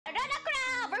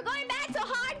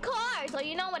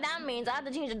you know what that means. I have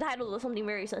to change the title to something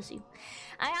very sussy.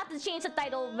 I have to change the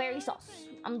title very sus.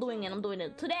 I'm doing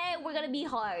it. Today we're gonna be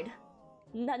hard.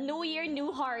 New year,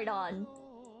 new hard on.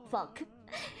 Fuck.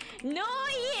 New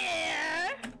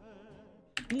year!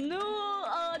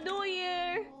 New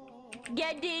year!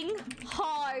 Getting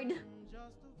hard.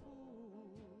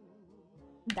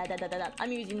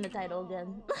 I'm using the title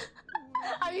again.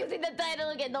 I'm using the title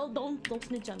again. No, don't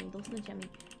snitch on me. Don't snitch on me.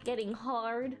 Getting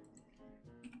hard.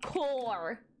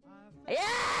 Core.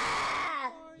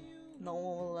 Yeah! No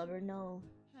one will ever know.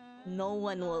 No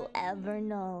one will ever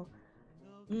know.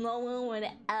 No one would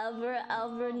ever.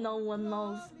 No one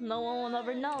knows. No one will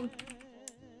ever know.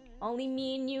 Only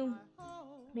me and you.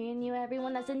 Me and you,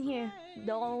 everyone that's in here.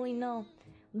 They'll only know.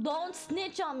 Don't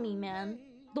snitch on me, man.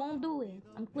 Don't do it.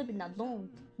 I'm clipping that. Don't.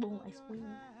 I swear.